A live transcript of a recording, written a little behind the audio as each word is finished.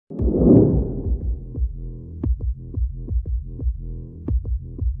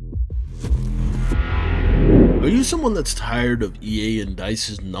Are you someone that's tired of EA and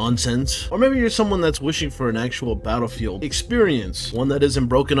DICE's nonsense? Or maybe you're someone that's wishing for an actual Battlefield experience, one that isn't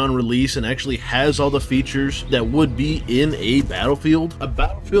broken on release and actually has all the features that would be in a Battlefield? A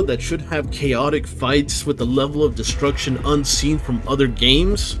Battlefield that should have chaotic fights with a level of destruction unseen from other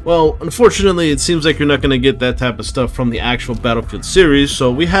games? Well, unfortunately, it seems like you're not going to get that type of stuff from the actual Battlefield series,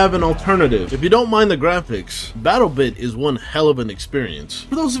 so we have an alternative. If you don't mind the graphics, Battebit is one hell of an experience.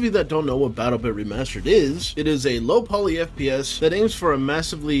 For those of you that don't know what Battlebit Remastered is, it is a low poly FPS that aims for a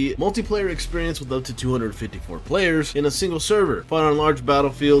massively multiplayer experience with up to 254 players in a single server. Fight on large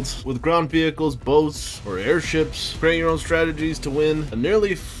battlefields with ground vehicles, boats, or airships. Create your own strategies to win a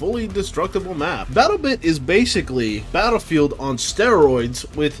nearly fully destructible map. Battlebit is basically Battlefield on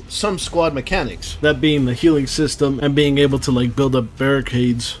steroids with some squad mechanics. That being the healing system and being able to like build up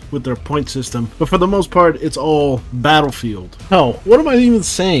barricades with their point system. But for the most part, it's all Battlefield. Hell, what am I even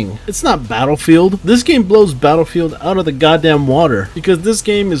saying? It's not Battlefield. This game blows Battlefield out of the goddamn water because this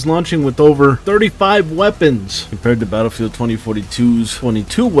game is launching with over 35 weapons compared to Battlefield 2042's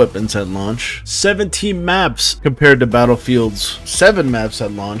 22 weapons at launch, 17 maps compared to Battlefield's 7 maps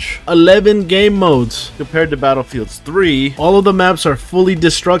at launch, 11 game modes compared to Battlefield's 3. All of the maps are fully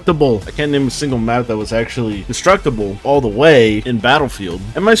destructible. I can't name a single map that was actually destructible all the way in Battlefield.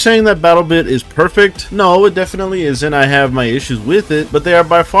 Am I saying that Battlebit is perfect? No, it definitely isn't. I have my issues with it, but they are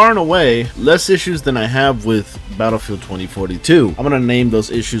by far and away less issues than I have with Battlefield 2042. I'm gonna name those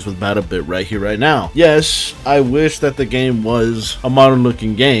issues with Battebit right here, right now. Yes, I wish that the game was a modern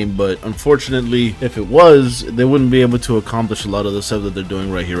looking game, but unfortunately, if it was, they wouldn't be able to accomplish a lot of the stuff that they're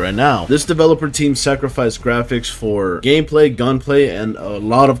doing right here, right now. This developer team sacrificed graphics for gameplay, gunplay, and a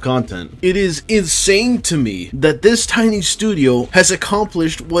lot of content. It is insane to me that this tiny studio has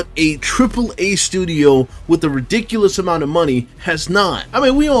accomplished what a AAA studio with a ridiculous amount of money has not. I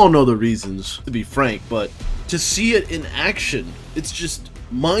mean, we all know the reasons, to be frank, but to see it in action, it's just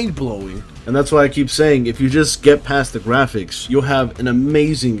mind-blowing. And that's why I keep saying, if you just get past the graphics, you'll have an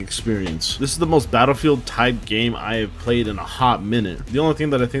amazing experience. This is the most Battlefield type game I have played in a hot minute. The only thing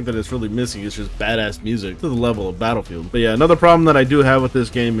that I think that it's really missing is just badass music to the level of Battlefield. But yeah, another problem that I do have with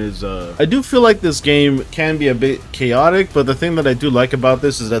this game is I do feel like this game can be a bit chaotic, but the thing that I do like about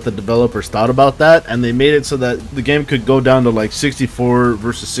this is that the developers thought about that and they made it so that the game could go down to like 64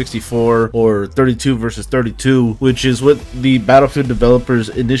 versus 64 or 32 versus 32, which is what the Battlefield developers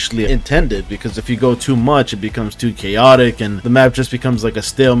initially intended. Because if you go too much, it becomes too chaotic and the map just becomes like a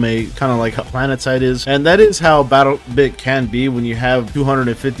stalemate, kind of like how PlanetSide is. And that is how Battlebit can be when you have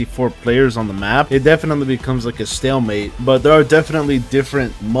 254 players on the map. It definitely becomes like a stalemate, but there are definitely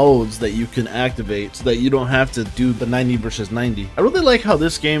different modes that you can activate so that you don't have to do the 90 versus 90. I really like how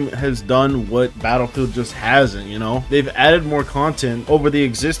this game has done what Battlefield just hasn't, you know? They've added more content over the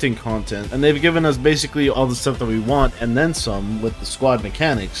existing content, and they've given us basically all the stuff that we want and then some with the squad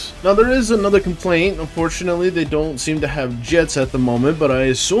mechanics. Now there is another complaint. Unfortunately, they don't seem to have jets at the moment, but I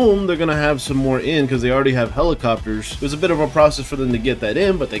assume they're gonna have some more in because they already have helicopters. It was a bit of a process for them to get that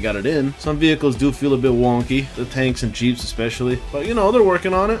in, but they got it in. Some vehicles do feel a bit wonky, the tanks and jeeps especially, but you know, they're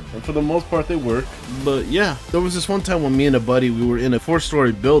working on it, and for the most part they work. But yeah, there was this one time when me and a buddy, we were in a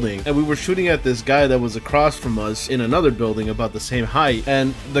 4-story building and we were shooting at this guy that was across from us in another building about the same height,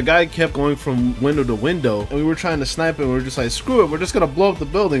 and the guy kept going from window to window and we were trying to snipe him. We were just like, screw it, we're just gonna blow up the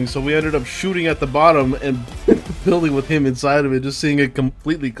building. So we ended up shooting at the bottom and building with him inside of it, just seeing it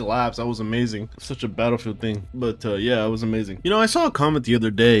completely collapse. That was amazing. Such a Battlefield thing. But yeah, it was amazing. You know, I saw a comment the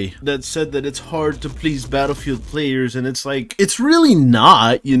other day that said that it's hard to please Battlefield players, and it's like, it's really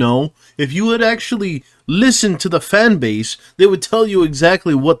not, you know? If you would actually listen to the fan base, they would tell you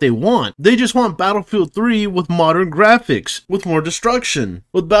exactly what they want. They just want Battlefield 3 with modern graphics, with more destruction.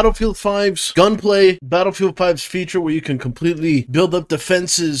 With Battlefield 5's gunplay, Battlefield 5's feature where you can completely build up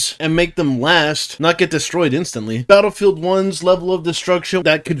defenses and make them last, not get destroyed instantly. Battlefield 1's level of destruction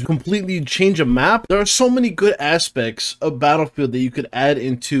that could completely change a map. There are so many good aspects of Battlefield that you could add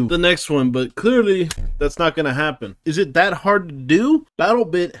into the next one, but clearly that's not going to happen. Is it that hard to do?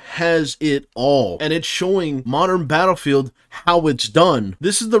 Battlebit has it all, and it's showing modern Battlefield how it's done.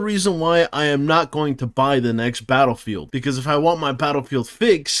 This is the reason why I am not going to buy the next Battlefield, because if I want my Battlefield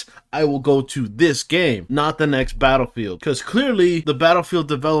fix, I will go to this game, not the next Battlefield, because clearly the Battlefield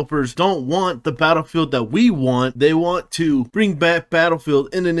developers don't want the Battlefield that we want. They want to bring back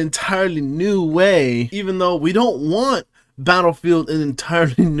Battlefield in an entirely new way, even though we don't want Battlefield in an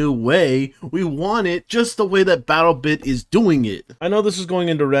entirely new way. We want it just the way that Battlebit is doing it. I know this is going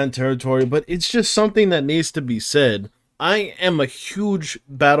into rant territory, but it's just something that needs to be said. I am a huge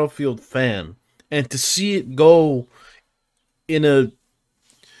Battlefield fan, and to see it go in a,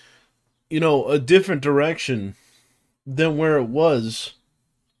 a different direction than where it was,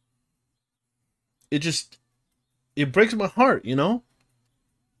 it just, it breaks my heart,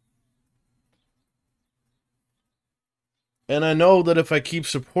 And I know that if I keep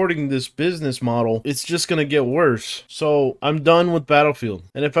supporting this business model, it's just going to get worse. So I'm done with Battlefield.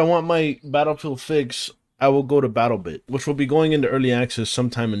 And if I want my Battlefield fix, I will go to Battlebit, which will be going into early access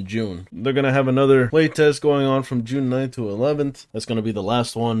sometime in June. They're going to have another playtest going on from June 9th to 11th. That's going to be the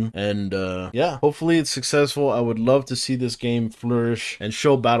last one. And yeah, hopefully it's successful. I would love to see this game flourish and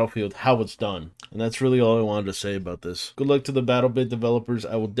show Battlefield how it's done. And that's really all I wanted to say about this. Good luck to the Battlebit developers.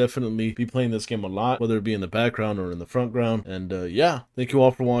 I will definitely be playing this game a lot, whether it be in the background or in the front ground. And yeah, thank you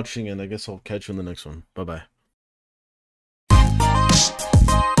all for watching, and I guess I'll catch you in the next one. Bye-bye.